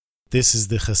This is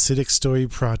the Hasidic Story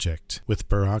Project with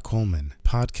Barak Holman,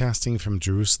 podcasting from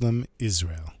Jerusalem,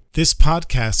 Israel. This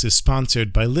podcast is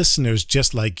sponsored by listeners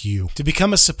just like you. To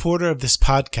become a supporter of this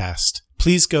podcast,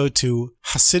 please go to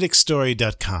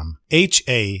HasidicStory.com,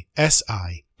 HASIDIC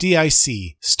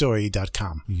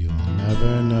story.com. You'll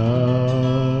never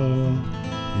know,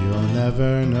 you'll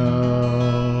never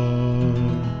know,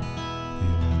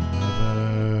 you'll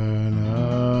never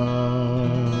know,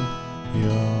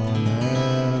 you'll never know.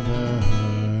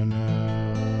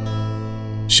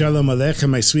 Shalom Aleichem,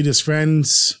 my sweetest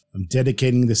friends. I'm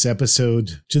dedicating this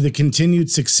episode to the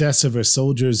continued success of our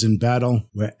soldiers in battle,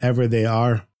 wherever they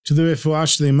are, to the refuah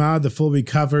shlema, the full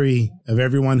recovery of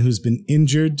everyone who's been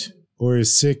injured or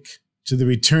is sick, to the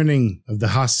returning of the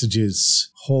hostages,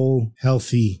 whole,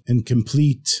 healthy, and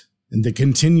complete, and the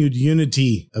continued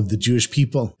unity of the Jewish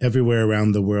people everywhere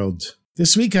around the world.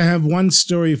 This week I have one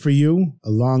story for you, a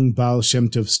long Baal Shem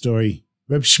Tov story.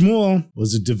 Reb Shmuel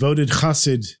was a devoted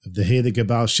chassid of the Heilige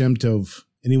Baal Shem Tov,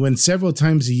 and he went several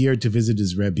times a year to visit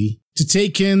his Rebbe, to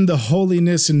take in the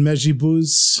holiness in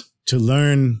Mezhibuz, to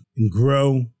learn and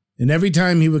grow. And every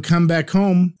time he would come back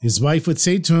home, his wife would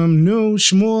say to him, "No,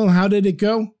 Shmuel, how did it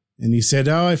go?" And he said,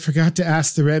 "Oh, I forgot to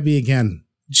ask the Rebbe again."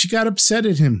 And she got upset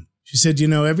at him. She said,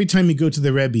 every time you go to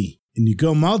the Rebbe, and you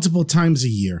go multiple times a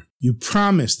year, you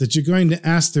promise that you're going to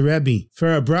ask the Rebbe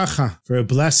for a bracha, for a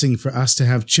blessing for us to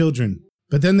have children.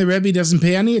 But then the Rebbe doesn't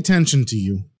pay any attention to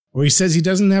you, or he says he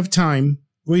doesn't have time,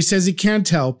 or he says he can't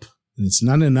help. And it's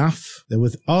not enough that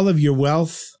with all of your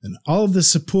wealth and all of the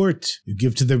support you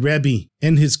give to the Rebbe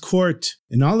and his court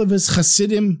and all of his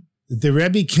chassidim, that the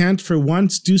Rebbe can't for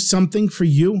once do something for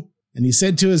you. And he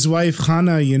said to his wife,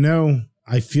 Chana,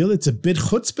 I feel it's a bit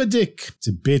chutzpahdik. It's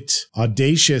a bit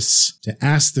audacious to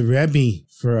ask the Rebbe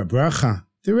for a bracha.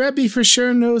 The Rebbe for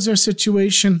sure knows our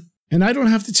situation, and I don't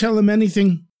have to tell him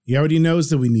anything. He already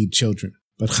knows that we need children.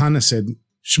 But Chana said,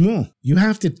 Shmuel, you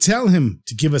have to tell him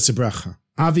to give us a bracha.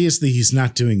 Obviously, he's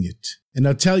not doing it. And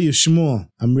I'll tell you, Shmuel,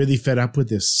 I'm really fed up with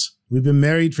this. We've been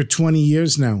married for 20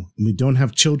 years now, and we don't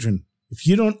have children. If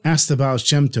you don't ask the Baal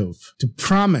Shem Tov to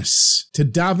promise to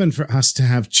daven for us to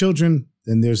have children,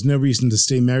 then there's no reason to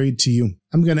stay married to you.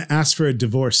 I'm going to ask for a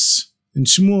divorce. And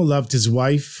Shmuel loved his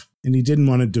wife, and he didn't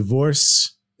want a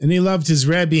divorce. And he loved his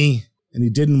Rebbe, and he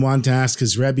didn't want to ask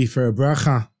his Rebbe for a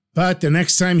bracha. But the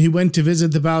next time he went to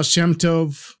visit the Baal Shem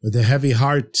Tov, with a heavy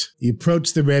heart, he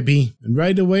approached the Rebbe, and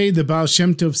right away the Baal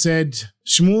Shem Tov said,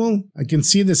 Shmuel, I can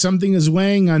see that something is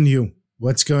weighing on you.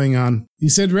 What's going on? He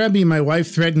said, Rebbe, my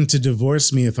wife threatened to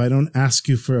divorce me if I don't ask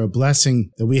you for a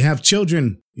blessing that we have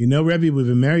children. Rebbe, we've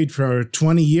been married for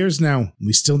 20 years now, and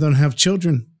we still don't have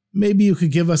children. Maybe you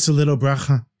could give us a little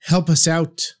bracha. Help us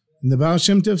out. And the Baal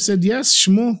Shem Tov said, yes,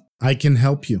 Shmuel, I can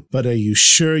help you. But are you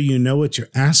sure you know what you're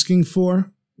asking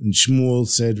for? And Shmuel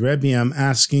said, Rebbe, I'm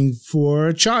asking for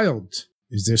a child.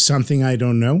 Is there something I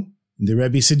don't know? And the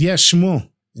Rebbe said, yes,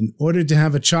 Shmuel. In order to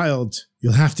have a child,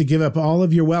 you'll have to give up all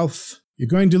of your wealth. You're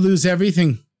going to lose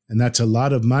everything. And that's a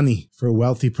lot of money for a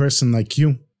wealthy person like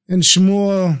you. And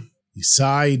Shmuel, he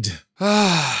sighed.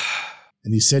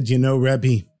 And he said,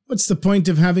 Rebbe, what's the point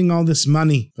of having all this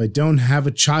money if I don't have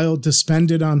a child to spend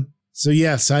it on? So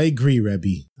yes, I agree,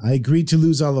 Rebbe. I agree to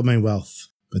lose all of my wealth.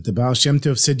 But the Baal Shem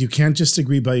Tov said you can't just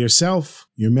agree by yourself.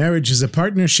 Your marriage is a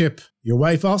partnership. Your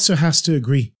wife also has to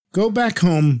agree. Go back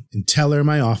home and tell her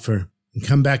my offer, and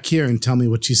come back here and tell me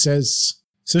what she says.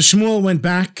 So Shmuel went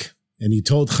back, and he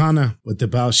told Chana what the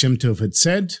Baal Shem Tov had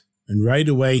said, and right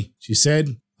away she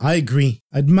said, I agree.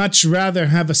 I'd much rather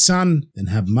have a son than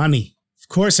have money. Of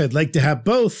course, I'd like to have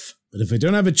both, but if I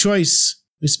don't have a choice,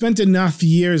 we spent enough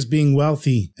years being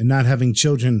wealthy and not having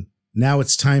children. Now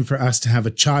it's time for us to have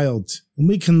a child, and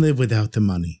we can live without the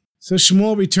money. So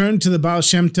Shmuel returned to the Baal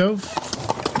Shem Tov,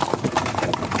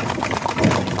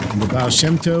 and the Baal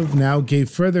Shem Tov now gave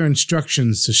further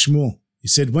instructions to Shmuel. He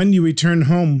said, when you return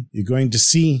home, you're going to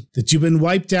see that you've been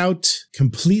wiped out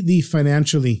completely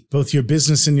financially, both your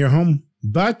business and your home.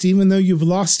 But even though you've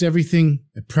lost everything,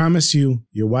 I promise you,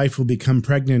 your wife will become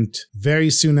pregnant very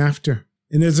soon after.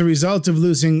 And as a result of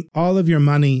losing all of your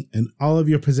money and all of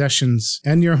your possessions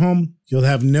and your home, you'll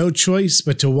have no choice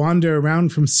but to wander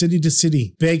around from city to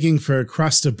city, begging for a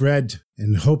crust of bread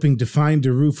and hoping to find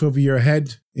a roof over your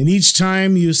head. And each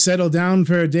time you settle down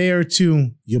for a day or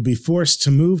two, you'll be forced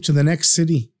to move to the next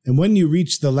city. And when you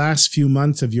reach the last few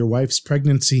months of your wife's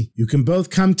pregnancy, you can both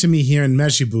come to me here in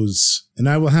Mezhibuz, and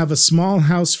I will have a small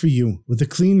house for you with a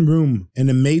clean room and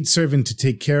a maidservant to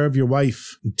take care of your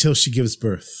wife until she gives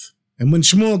birth. And when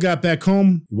Shmuel got back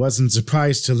home, he wasn't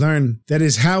surprised to learn that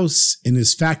his house and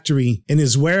his factory and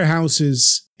his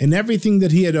warehouses and everything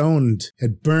that he had owned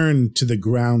had burned to the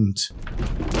ground.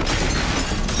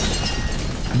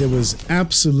 There was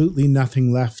absolutely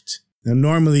nothing left. Now,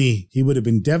 normally, he would have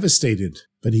been devastated,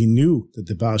 but he knew that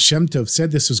the Baal Shem Tov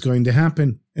said this was going to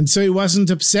happen. And so he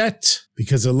wasn't upset,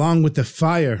 because along with the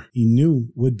fire, he knew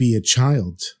would be a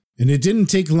child. And it didn't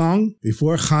take long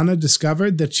before Chana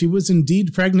discovered that she was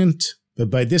indeed pregnant. But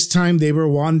by this time, they were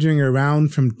wandering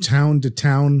around from town to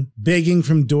town, begging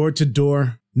from door to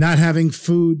door, not having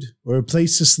food or a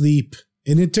place to sleep.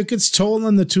 And it took its toll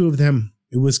on the two of them.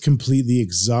 It was completely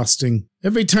exhausting.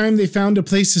 Every time they found a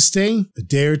place to stay, a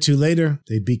day or two later,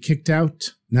 they'd be kicked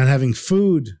out. Not having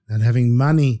food, not having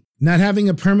money, not having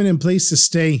a permanent place to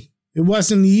stay. It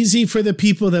wasn't easy for the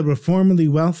people that were formerly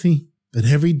wealthy. But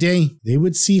every day, they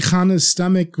would see Chana's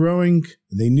stomach growing,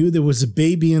 and they knew there was a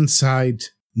baby inside.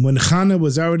 And when Chana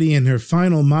was already in her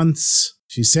final months,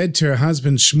 she said to her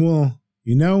husband Shmuel,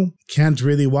 "You know, I can't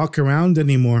really walk around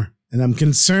anymore, and I'm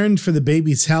concerned for the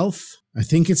baby's health. I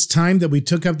think it's time that we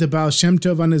took up the Baal Shem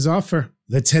Tov on his offer.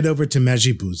 Let's head over to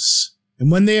Mezhibuz."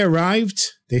 And when they arrived,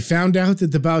 they found out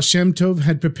that the Baal Shem Tov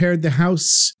had prepared the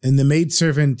house and the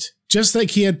maidservant, just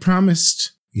like he had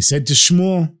promised. He said to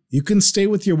Shmuel, "You can stay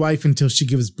with your wife until she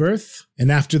gives birth, and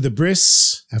after the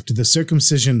bris, after the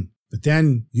circumcision, but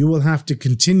then you will have to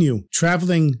continue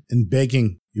traveling and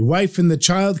begging. Your wife and the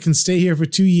child can stay here for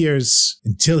 2 years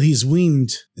until he's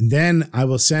weaned, and then I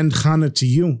will send Chana to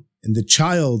you, and the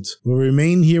child will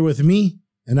remain here with me,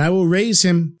 and I will raise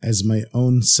him as my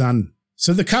own son."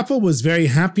 So the couple was very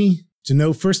happy to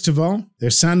know, first of all, their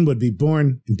son would be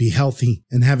born and be healthy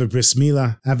and have a bris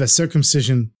milah, have a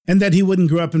circumcision, and that he wouldn't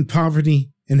grow up in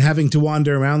poverty and having to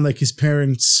wander around like his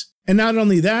parents. And not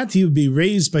only that, he would be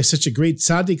raised by such a great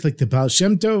tzaddik like the Baal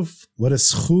Shem Tov. What a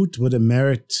schut, what a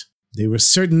merit. They were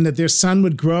certain that their son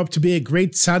would grow up to be a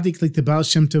great tzaddik like the Baal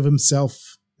Shem Tov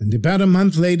himself. And about a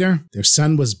month later, their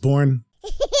son was born.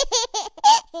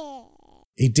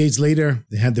 8 days later,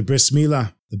 they had the bris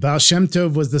milah. The Baal Shem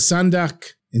Tov was the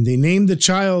sandak, and they named the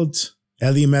child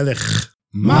Elimelech.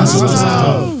 Mazel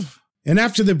tov! And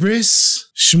after the bris,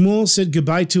 Shmuel said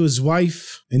goodbye to his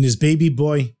wife and his baby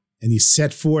boy, and he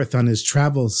set forth on his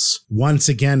travels once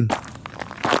again.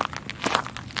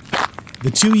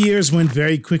 The 2 years went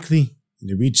very quickly, and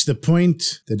it reached the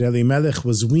point that Elimelech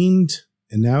was weaned,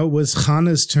 and now it was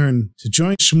Chana's turn to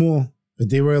join Shmuel. But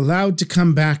they were allowed to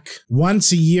come back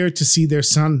once a year to see their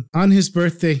son on his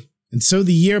birthday. And so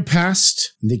the year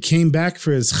passed, and they came back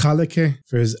for his chalakeh,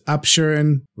 for his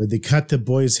upshuren, where they cut the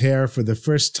boy's hair for the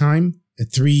first time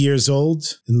at 3 years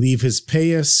old, and leave his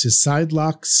payas, his side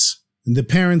locks. And the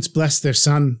parents blessed their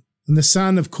son. And the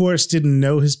son, of course, didn't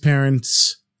know his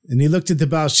parents. And he looked at the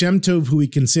Baal Shem Tov, who he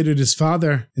considered his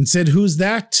father, and said, "Who's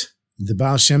that?" And the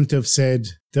Baal Shem Tov said,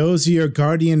 "Those are your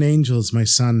guardian angels, my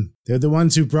son. They're the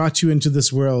ones who brought you into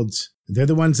this world. They're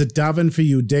the ones that daven for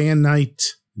you day and night.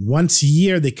 Once a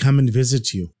year, they come and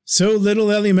visit you." So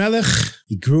little Elimelech,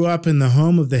 he grew up in the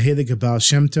home of the Heilige Baal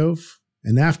Shem Tov.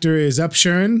 And after his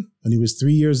upshuren, when he was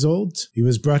 3 years old, he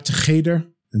was brought to Cheder.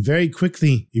 And very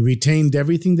quickly, he retained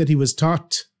everything that he was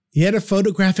taught. He had a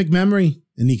photographic memory,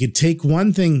 and he could take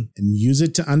one thing and use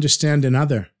it to understand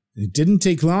another. And it didn't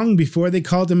take long before they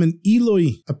called him an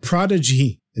Eloi, a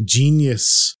prodigy, a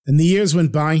genius. And the years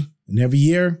went by, and every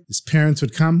year, his parents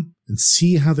would come and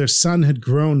see how their son had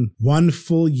grown 1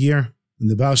 full year. And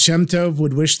the Baal Shem Tov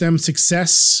would wish them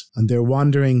success on their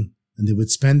wandering, and they would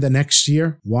spend the next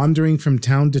year wandering from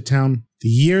town to town. The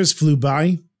years flew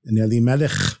by, and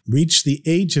Elimelech reached the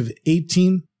age of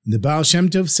 18. And the Baal Shem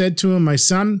Tov said to him, "My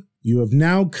son, you have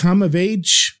now come of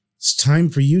age. It's time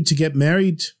for you to get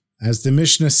married." As the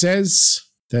Mishnah says,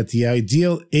 that the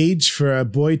ideal age for a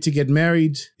boy to get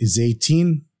married is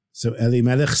 18. So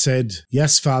Elimelech said,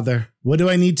 "Yes, father. What do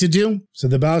I need to do?" So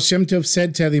the Baal Shem Tov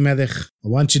said to Elimelech, "I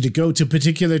want you to go to a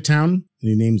particular town." And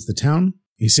he names the town.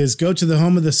 He says, "Go to the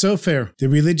home of the Sofer, the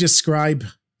religious scribe,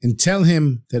 and tell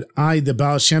him that I, the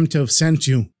Baal Shem Tov, sent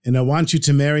you, and I want you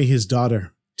to marry his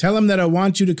daughter. Tell him that I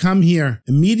want you to come here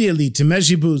immediately to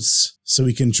Mezhibuz, so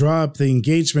we can draw up the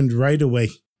engagement right away."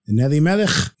 And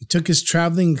Elimelech, he took his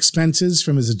traveling expenses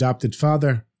from his adopted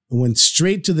father and went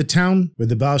straight to the town where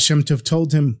the Baal Shem Tov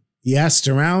told him. He asked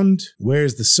around,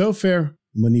 "Where's the Sofer?"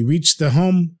 And when he reached the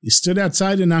home, he stood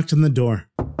outside and knocked on the door.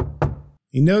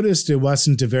 He noticed it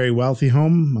wasn't a very wealthy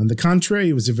home. On the contrary,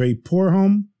 it was a very poor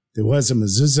home. There was a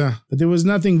mezuzah, but there was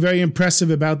nothing very impressive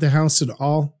about the house at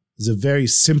all. It was a very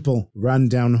simple,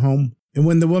 run-down home. And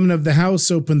when the woman of the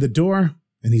house opened the door,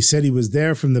 and he said he was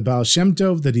there from the Baal Shem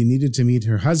Tov, that he needed to meet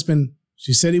her husband,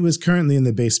 she said he was currently in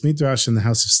the Beis Midrash in the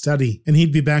house of study, and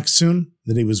he'd be back soon,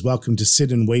 that he was welcome to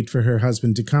sit and wait for her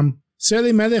husband to come. So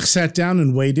Elimelech sat down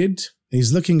and waited, and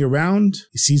he's looking around.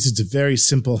 He sees it's a very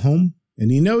simple home. and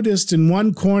he noticed in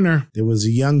one corner there was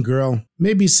a young girl,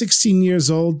 maybe 16 years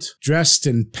old, dressed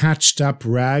in patched up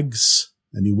rags,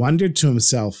 and he wondered to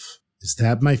himself, is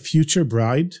that my future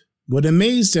bride? What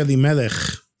amazed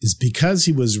Elimelech is because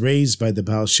he was raised by the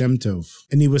Baal Shem Tov,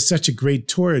 and he was such a great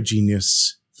Torah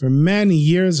genius. For many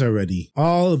years already,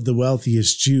 all of the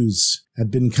wealthiest Jews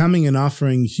had been coming and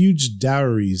offering huge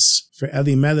dowries for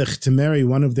Elimelech to marry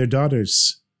one of their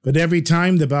daughters. But every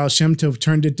time the Baal Shem Tov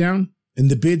turned it down, and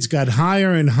the bids got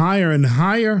higher and higher and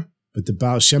higher, but the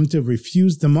Baal Shem Tov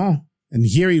refused them all. And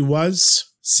here he was,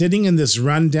 sitting in this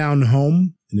rundown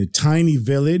home in a tiny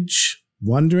village,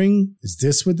 wondering, is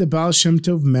this what the Baal Shem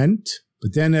Tov meant?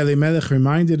 But then Elimelech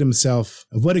reminded himself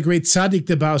of what a great tzaddik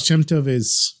the Baal Shem Tov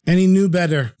is, and he knew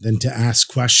better than to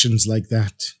ask questions like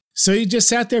that. So he just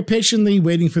sat there patiently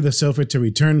waiting for the sofer to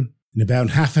return, and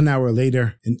about half an hour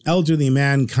later, an elderly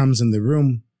man comes in the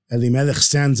room. Elimelech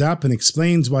stands up and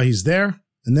explains why he's there,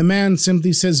 and the man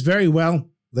simply says, very well,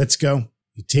 let's go.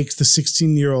 He takes the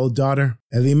 16-year-old daughter,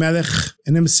 Elimelech,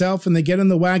 and himself, and they get in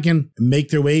the wagon and make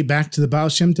their way back to the Baal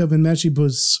Shem Tov in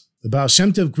Mezhibuz. The Baal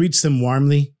Shem Tov greets them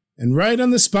warmly, and right on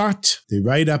the spot, they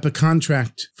write up a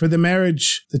contract for the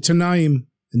marriage, the Tanaim.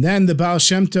 And then the Baal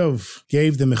Shem Tov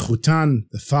gave the Mechutan,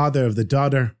 the father of the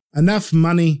daughter, enough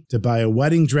money to buy a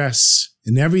wedding dress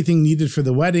and everything needed for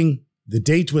the wedding. The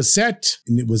date was set,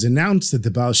 and it was announced that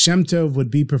the Baal Shem Tov would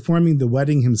be performing the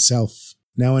wedding himself.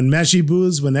 Now in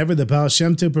Mezhibuz, whenever the Baal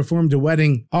Shem Tov performed a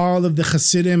wedding, all of the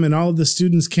Hasidim and all of the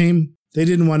students came. They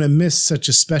didn't want to miss such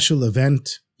a special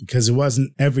event, because it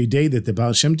wasn't every day that the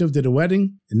Baal Shem Tov did a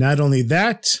wedding. And not only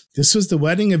that, this was the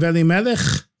wedding of Elimelech,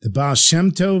 the Baal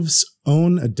Shem Tov's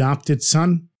own adopted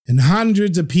son. And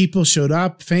hundreds of people showed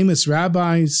up, famous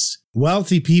rabbis,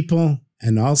 wealthy people,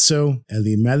 and also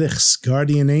Elimelech's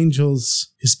guardian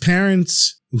angels, his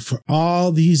parents, who for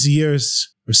all these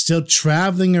years were still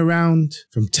traveling around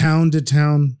from town to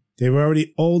town. They were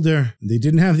already older, and they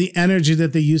didn't have the energy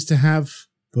that they used to have.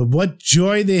 But what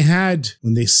joy they had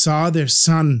when they saw their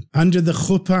son under the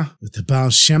chuppah with the Baal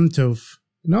Shem Tov.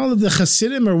 And all of the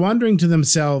Hasidim are wondering to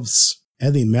themselves,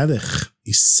 Elimelech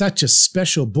is such a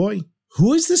special boy.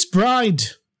 Who is this bride?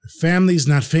 Her family's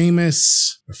not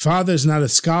famous. Her father's not a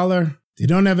scholar. They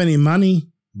don't have any money.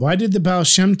 Why did the Baal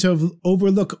Shem Tov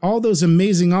overlook all those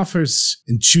amazing offers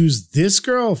and choose this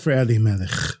girl for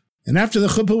Elimelech? And after the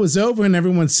chuppah was over and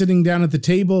everyone's sitting down at the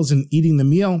tables and eating the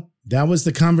meal, that was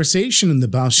the conversation, and the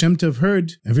Baal Shem Tov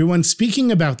heard everyone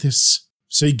speaking about this.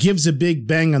 So he gives a big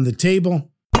bang on the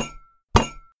table.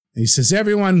 And he says,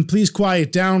 everyone, please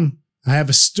quiet down. I have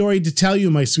a story to tell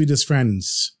you, my sweetest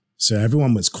friends. So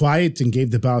everyone was quiet and gave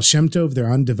the Baal Shem Tov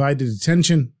their undivided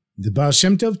attention. The Baal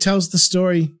Shem Tov tells the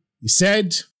story. He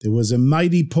said, there was a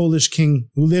mighty Polish king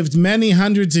who lived many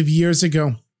hundreds of years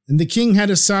ago. And the king had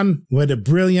a son who had a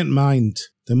brilliant mind.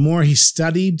 The more he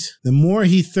studied, the more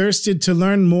he thirsted to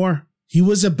learn more. He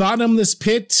was a bottomless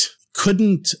pit,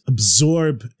 couldn't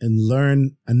absorb and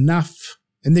learn enough.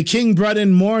 And the king brought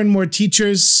in more and more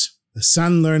teachers. The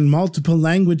son learned multiple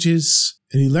languages,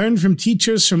 and he learned from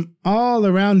teachers from all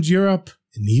around Europe,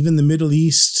 and even the Middle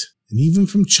East, and even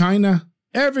from China.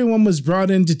 Everyone was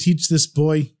brought in to teach this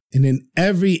boy, and in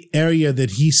every area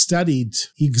that he studied,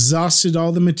 he exhausted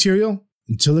all the material,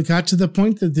 until it got to the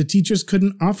point that the teachers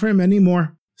couldn't offer him any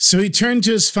more. So he turned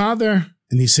to his father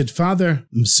and he said, Father,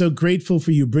 I'm so grateful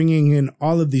for you bringing in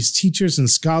all of these teachers and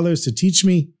scholars to teach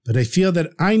me, but I feel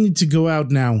that I need to go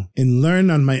out now and learn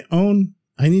on my own.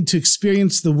 I need to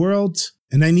experience the world,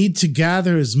 and I need to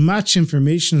gather as much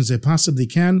information as I possibly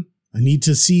can. I need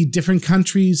to see different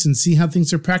countries and see how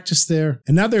things are practiced there,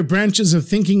 and other branches of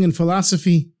thinking and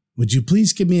philosophy. Would you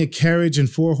please give me a carriage and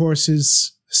 4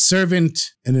 horses, a servant,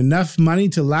 and enough money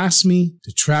to last me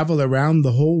to travel around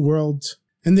the whole world?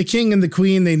 And the king and the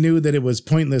queen, they knew that it was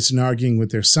pointless in arguing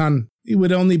with their son. He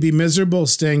would only be miserable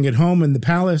staying at home in the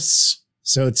palace.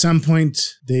 So at some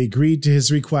point, they agreed to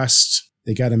his request.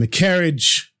 They got him a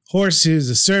carriage, horses,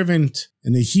 a servant,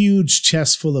 and a huge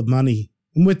chest full of money.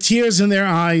 And with tears in their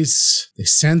eyes, they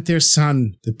sent their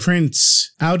son, the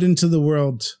prince, out into the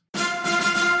world.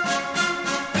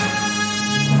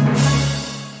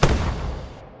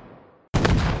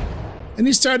 And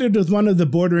he started with one of the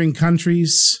bordering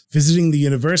countries, visiting the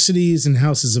universities and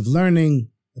houses of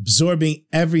learning, absorbing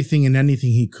everything and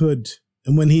anything he could.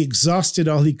 And when he exhausted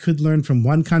all he could learn from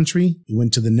one country, he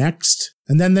went to the next,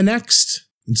 and then the next.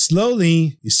 And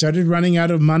slowly, he started running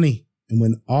out of money. And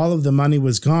when all of the money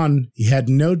was gone, he had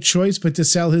no choice but to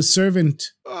sell his servant.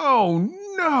 Oh,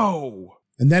 no!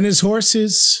 And then his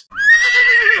horses.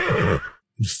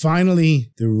 And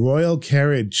finally, the royal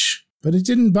carriage. But it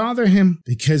didn't bother him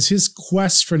because his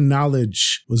quest for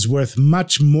knowledge was worth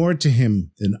much more to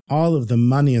him than all of the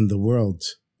money in the world.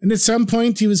 And at some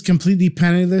point he was completely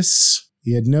penniless.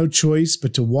 He had no choice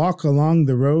but to walk along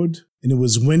the road, and it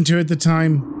was winter at the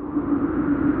time.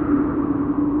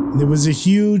 And there was a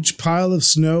huge pile of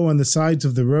snow on the sides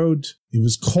of the road. He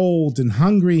was cold and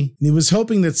hungry, and he was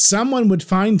hoping that someone would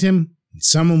find him, and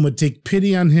someone would take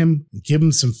pity on him and give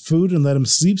him some food and let him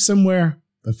sleep somewhere.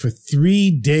 But for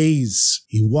 3 days,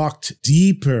 he walked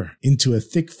deeper into a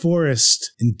thick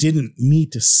forest and didn't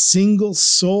meet a single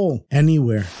soul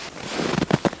anywhere.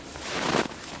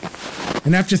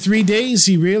 And after 3 days,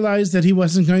 he realized that he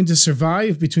wasn't going to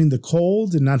survive between the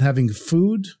cold and not having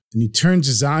food. And he turns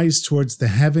his eyes towards the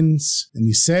heavens and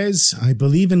he says, I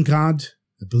believe in God.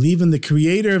 I believe in the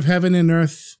creator of heaven and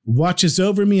earth, who watches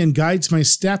over me and guides my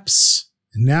steps.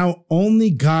 And now only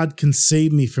God can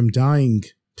save me from dying.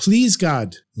 Please,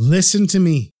 God, listen to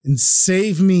me and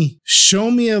save me. Show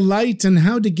me a light on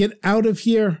how to get out of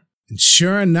here. And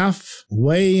sure enough,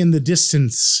 way in the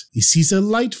distance, he sees a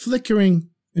light flickering.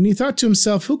 And he thought to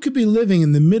himself, who could be living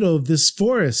in the middle of this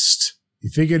forest? He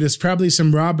figured it's probably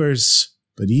some robbers,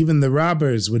 but even the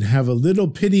robbers would have a little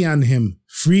pity on him,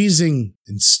 freezing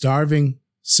and starving.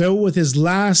 So with his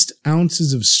last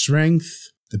ounces of strength,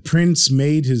 the prince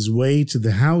made his way to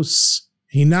the house.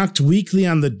 He knocked weakly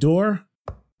on the door,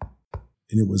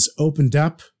 and it was opened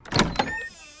up.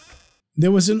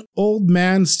 There was an old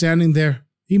man standing there.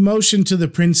 He motioned to the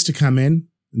prince to come in.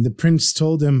 And the prince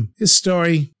told him his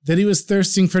story, that he was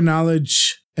thirsting for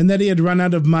knowledge, and that he had run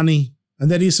out of money, and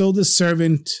that he sold his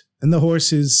servant, and the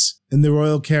horses, and the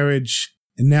royal carriage,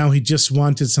 and now he just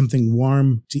wanted something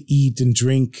warm to eat and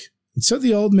drink. And so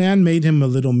the old man made him a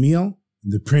little meal,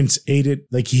 and the prince ate it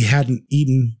like he hadn't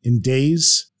eaten in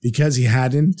days, because he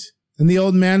hadn't. And the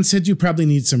old man said, you probably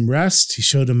need some rest. He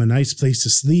showed him a nice place to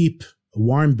sleep, a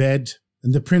warm bed,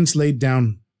 and the prince laid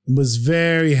down. And was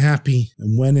very happy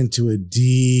and went into a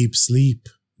deep sleep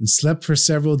and slept for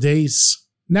several days.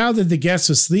 Now that the guest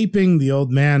was sleeping, the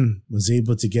old man was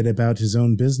able to get about his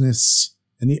own business.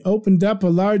 And he opened up a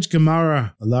large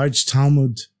Gemara, a large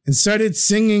Talmud, and started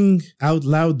singing out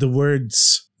loud the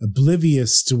words,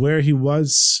 oblivious to where he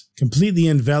was, completely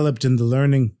enveloped in the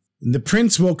learning. And the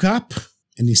prince woke up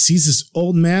and he sees this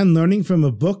old man learning from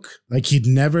a book like he'd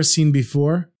never seen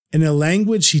before, in a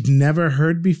language he'd never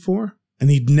heard before. And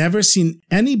he'd never seen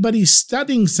anybody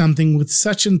studying something with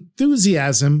such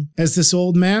enthusiasm as this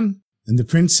old man. And the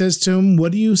prince says to him,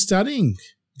 what are you studying?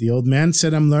 The old man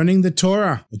said, I'm learning the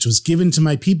Torah, which was given to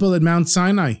my people at Mount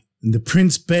Sinai. And the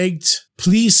prince begged,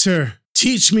 please, sir,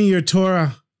 teach me your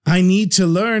Torah. I need to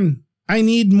learn. I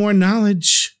need more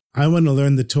knowledge. I want to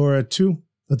learn the Torah too.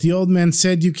 But the old man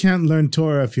said, you can't learn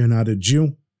Torah if you're not a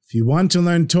Jew. If you want to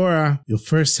learn Torah, you'll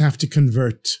first have to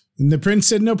convert. And the prince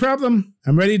said, no problem.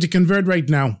 I'm ready to convert right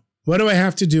now. What do I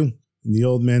have to do? And the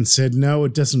old man said, no,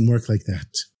 it doesn't work like that.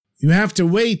 You have to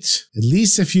wait at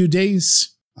least a few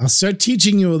days. I'll start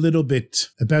teaching you a little bit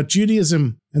about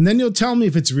Judaism, and then you'll tell me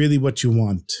if it's really what you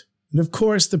want. And of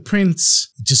course, the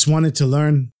prince just wanted to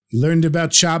learn. He learned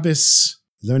about Shabbos.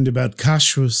 He learned about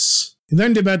Kashrus. He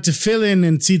learned about Tefillin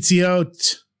and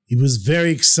Tzitziot. He was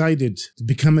very excited to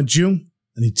become a Jew.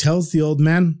 And he tells the old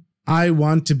man, I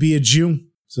want to be a Jew.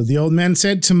 So the old man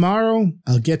said, tomorrow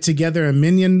I'll get together a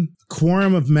minyan, a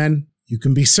quorum of men. You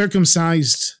can be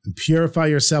circumcised and purify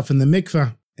yourself in the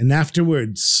mikveh. And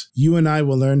afterwards, you and I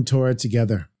will learn Torah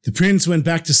together. The prince went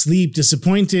back to sleep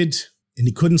disappointed, and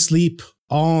he couldn't sleep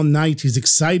all night. He's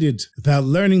excited about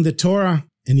learning the Torah,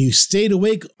 and he stayed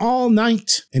awake all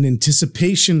night in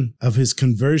anticipation of his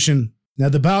conversion. Now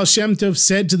the Baal Shem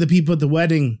said to the people at the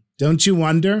wedding, don't you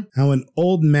wonder how an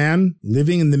old man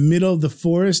living in the middle of the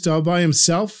forest all by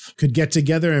himself could get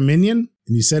together a minyan?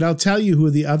 And he said, I'll tell you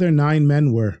who the other 9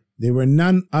 men were. They were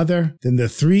none other than the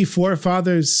 3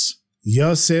 forefathers,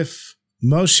 Yosef,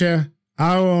 Moshe,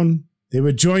 Aaron. They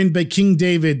were joined by King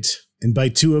David and by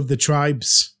 2 of the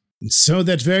tribes. And so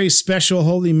that very special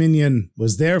holy minyan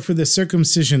was there for the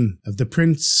circumcision of the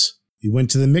prince. He went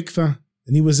to the mikveh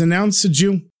and he was announced a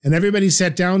Jew. And everybody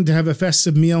sat down to have a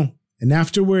festive meal. And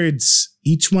afterwards,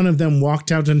 each one of them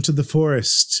walked out into the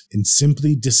forest and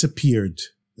simply disappeared.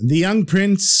 And the young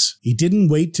prince, he didn't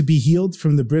wait to be healed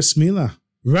from the bris milah.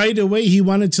 Right away, he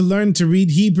wanted to learn to read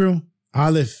Hebrew.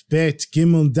 Aleph, Bet,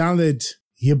 Gimel, Daled.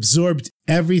 He absorbed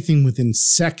everything within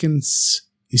seconds.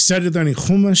 He started learning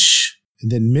Chumash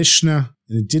and then Mishnah.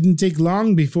 And it didn't take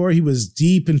long before he was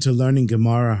deep into learning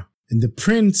Gemara. And the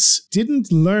prince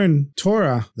didn't learn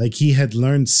Torah like he had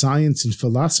learned science and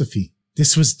philosophy.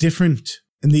 This was different,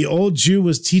 and the old Jew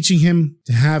was teaching him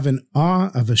to have an awe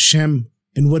of Shem,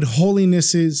 and what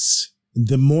holiness is. And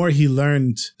the more he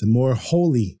learned, the more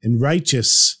holy and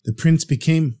righteous the prince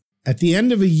became. At the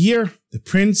end of a year, the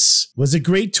prince was a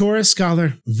great Torah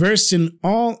scholar, versed in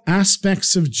all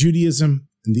aspects of Judaism,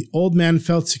 and the old man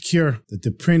felt secure that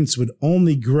the prince would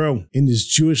only grow in his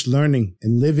Jewish learning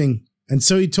and living. And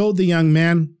so he told the young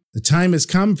man, "The time has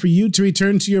come for you to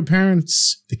return to your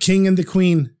parents, the king and the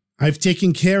queen. I've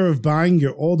taken care of buying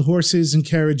your old horses and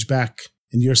carriage back,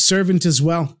 and your servant as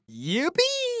well.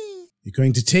 Yippee! You're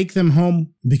going to take them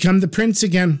home and become the prince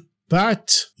again.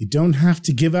 But you don't have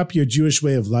to give up your Jewish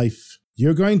way of life.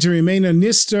 You're going to remain a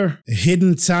nister, a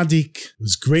hidden tzaddik,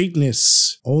 whose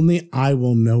greatness only I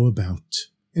will know about."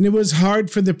 And it was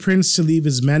hard for the prince to leave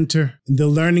his mentor and the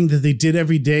learning that they did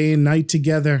every day and night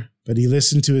together. But he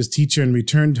listened to his teacher and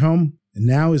returned home. And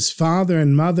now his father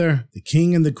and mother, the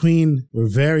king and the queen, were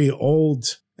very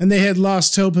old, and they had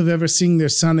lost hope of ever seeing their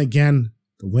son again.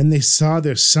 But when they saw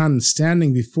their son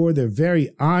standing before their very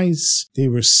eyes, they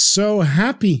were so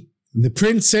happy. And the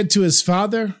prince said to his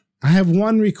father, "I have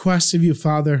one request of you,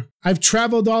 father. I've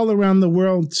traveled all around the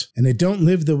world, and I don't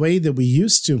live the way that we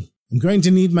used to. I'm going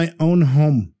to need my own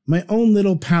home, my own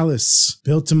little palace,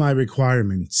 built to my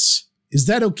requirements. Is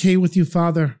that okay with you,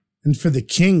 father?" And for the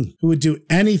king, who would do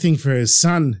anything for his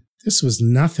son, this was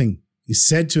nothing. He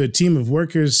said to a team of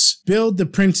workers, "Build the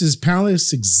prince's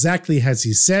palace exactly as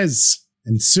he says."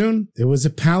 And soon there was a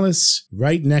palace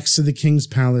right next to the king's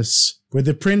palace, where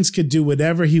the prince could do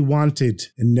whatever he wanted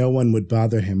and no one would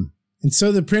bother him. And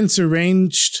so the prince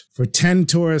arranged for 10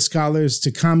 Torah scholars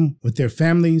to come with their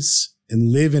families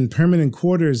and live in permanent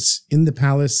quarters in the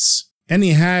palace. And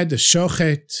he had a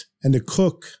shochet and a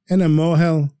cook and a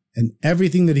mohel and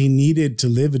everything that he needed to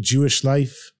live a Jewish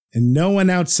life. And no one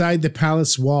outside the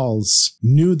palace walls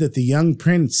knew that the young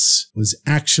prince was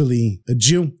actually a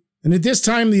Jew. And at this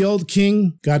time, the old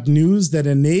king got news that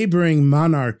a neighboring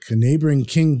monarch, a neighboring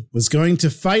king, was going to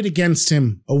fight against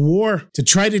him, a war to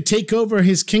try to take over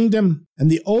his kingdom.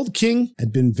 And the old king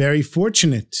had been very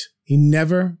fortunate. He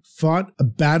never fought a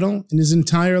battle in his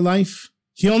entire life.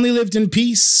 He only lived in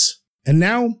peace. And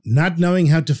now, not knowing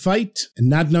how to fight and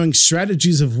not knowing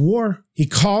strategies of war, he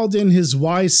called in his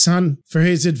wise son for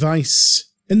his advice.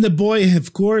 And the boy,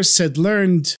 of course, had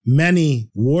learned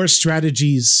many war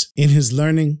strategies in his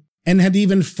learning and had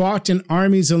even fought in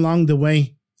armies along the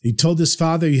way. He told his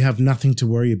father, "You have nothing to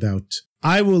worry about.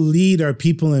 I will lead our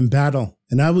people in battle,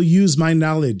 and I will use my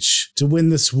knowledge to win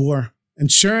this war."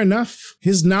 And sure enough,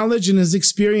 his knowledge and his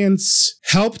experience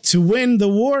helped to win the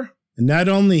war. And not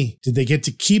only did they get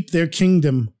to keep their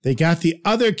kingdom, they got the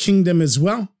other kingdom as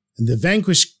well. And the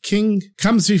vanquished king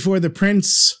comes before the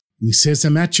prince, and he says,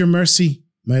 "I'm at your mercy.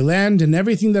 My land and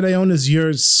everything that I own is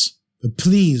yours. But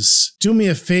please, do me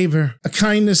a favor, a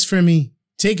kindness for me.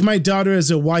 Take my daughter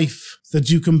as a wife, so that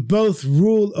you can both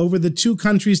rule over the 2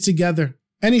 countries together."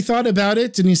 And he thought about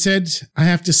it, and he said, "I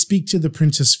have to speak to the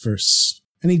princess first."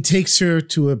 And he takes her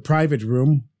to a private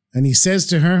room, and he says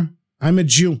to her, "I'm a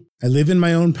Jew. I live in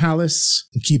my own palace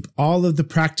and keep all of the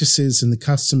practices and the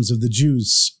customs of the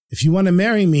Jews. If you want to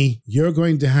marry me, you're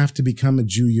going to have to become a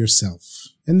Jew yourself."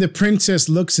 And the princess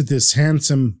looks at this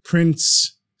handsome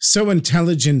prince, so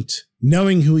intelligent,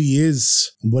 knowing who he is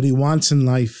and what he wants in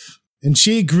life. And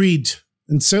she agreed.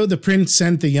 And so the prince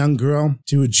sent the young girl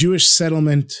to a Jewish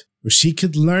settlement where she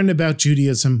could learn about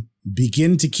Judaism,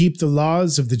 begin to keep the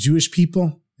laws of the Jewish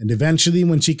people. And eventually,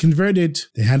 when she converted,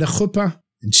 they had a chuppah.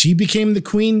 And she became the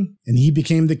queen, and he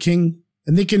became the king.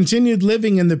 And they continued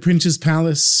living in the prince's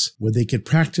palace, where they could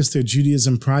practice their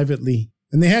Judaism privately.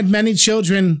 And they had many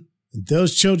children, and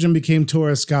those children became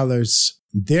Torah scholars.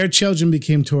 And their children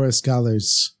became Torah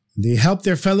scholars. And they helped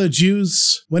their fellow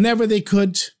Jews whenever they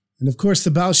could. And of course,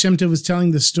 the Baal Shem Tov was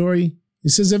telling the story. He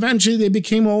says eventually they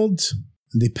became old,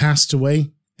 and they passed away.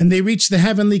 And they reached the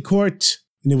heavenly court.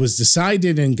 And it was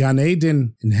decided in Gan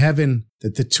Eden, in heaven,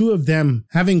 that the 2 of them,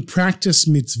 having practiced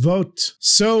mitzvot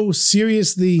so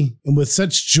seriously and with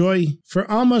such joy for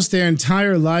almost their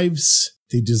entire lives,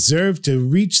 they deserved to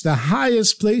reach the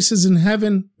highest places in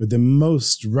heaven where the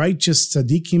most righteous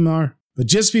tzaddikim are. But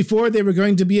just before they were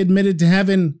going to be admitted to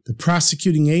heaven, the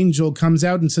prosecuting angel comes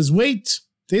out and says, "Wait,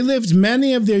 they lived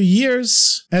many of their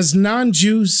years as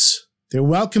non-Jews. They're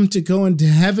welcome to go into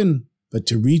heaven, but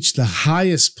to reach the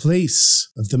highest place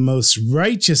of the most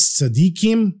righteous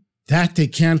tzaddikim, that they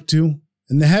can't do."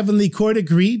 And the heavenly court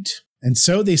agreed. And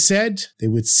so they said they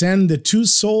would send the 2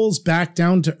 souls back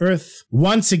down to earth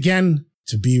once again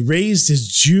to be raised as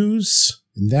Jews.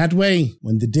 And that way,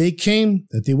 when the day came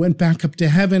that they went back up to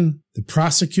heaven, the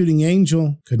prosecuting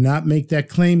angel could not make that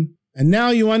claim. "And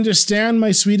now you understand,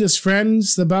 my sweetest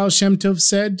friends," the Baal Shem Tov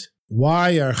said,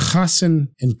 why our Chassan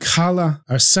and Kala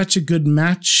are such a good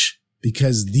match?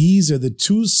 Because these are the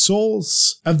two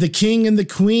souls of the king and the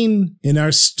queen in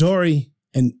our story,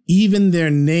 and even their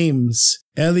names,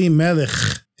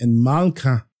 Elimelech and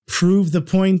Malka, prove the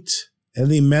point.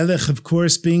 Elimelech, of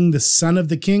course, being the son of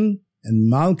the king, and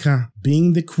Malka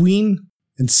being the queen.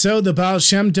 And so the Baal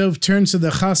Shem Tov turns to the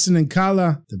Chassan and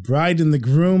Kala, the bride and the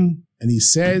groom, and he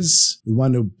says, we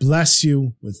want to bless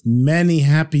you with many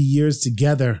happy years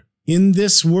together in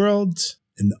this world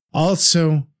and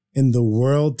also in the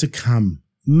world to come.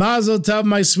 Mazel tov,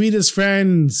 my sweetest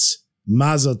friends.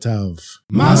 Mazel tov.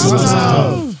 Mazel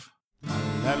tov.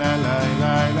 La la la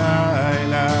la la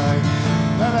la.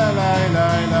 La la la la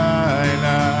la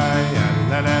la.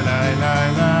 La la la la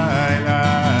la la.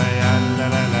 La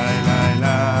la la la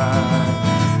la.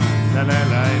 La la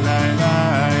la la la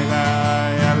la.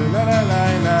 La la la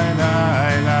la la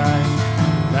la.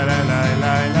 La la la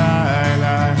la la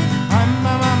la. Ma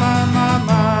ma ma ma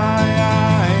ma.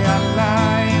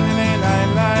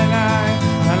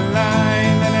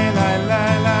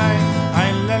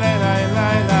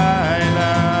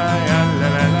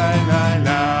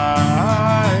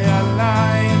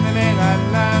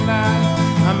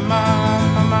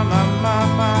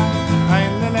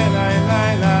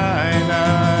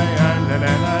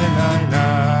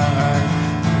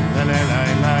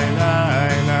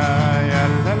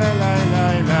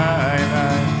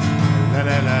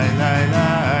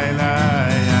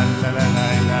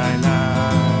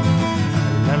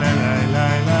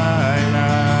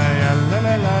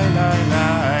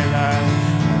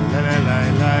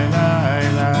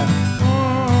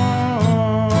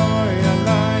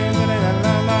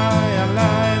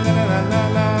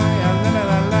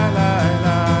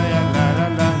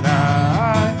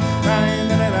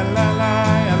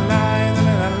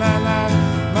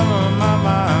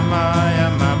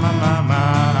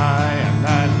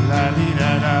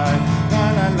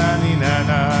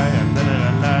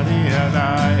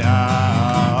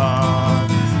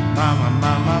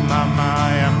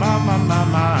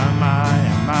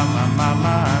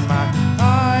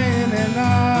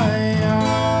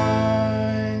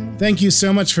 Thank you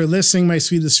so much for listening, my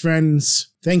sweetest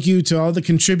friends. Thank you to all the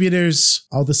contributors,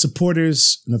 all the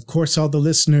supporters, and of course, all the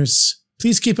listeners.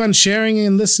 Please keep on sharing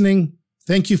and listening.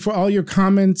 Thank you for all your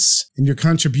comments and your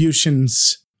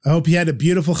contributions. I hope you had a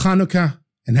beautiful Chanukah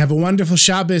and have a wonderful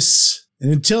Shabbos.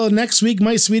 And until next week,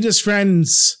 my sweetest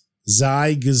friends,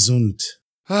 sei gesund.